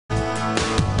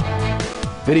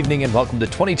Good evening and welcome to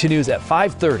 22 News at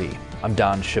 5:30. I'm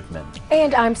Don Shipman.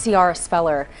 And I'm Ciara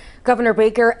Speller. Governor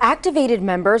Baker activated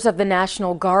members of the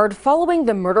National Guard following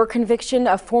the murder conviction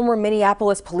of former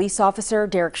Minneapolis police officer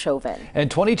Derek Chauvin. And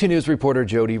 22 News reporter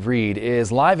Jody Reed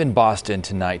is live in Boston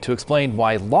tonight to explain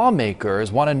why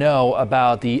lawmakers want to know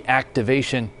about the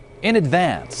activation in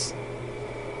advance.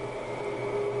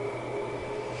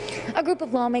 A group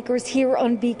of lawmakers here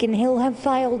on Beacon Hill have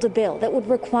filed a bill that would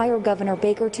require Governor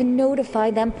Baker to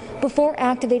notify them before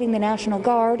activating the National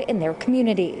Guard in their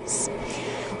communities.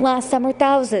 Last summer,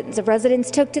 thousands of residents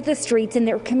took to the streets in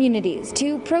their communities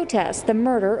to protest the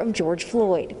murder of George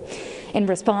Floyd. In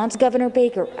response, Governor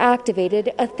Baker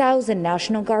activated 1,000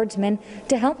 National Guardsmen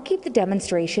to help keep the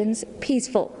demonstrations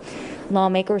peaceful.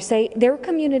 Lawmakers say their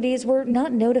communities were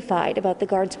not notified about the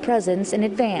Guard's presence in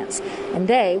advance, and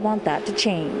they want that to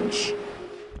change.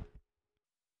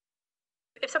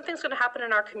 If something's going to happen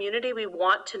in our community, we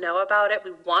want to know about it.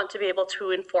 We want to be able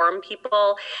to inform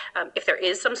people. If there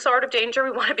is some sort of danger,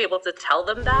 we want to be able to tell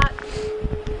them that.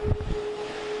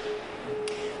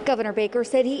 Governor Baker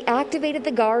said he activated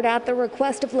the Guard at the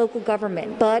request of local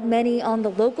government, but many on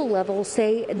the local level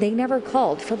say they never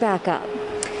called for backup.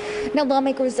 Now,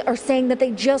 lawmakers are saying that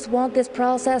they just want this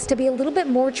process to be a little bit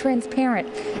more transparent.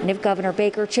 And if Governor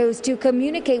Baker chose to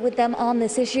communicate with them on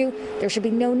this issue, there should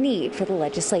be no need for the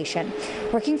legislation.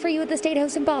 Working for you at the State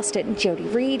House in Boston, Jody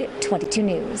Reed, 22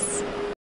 News.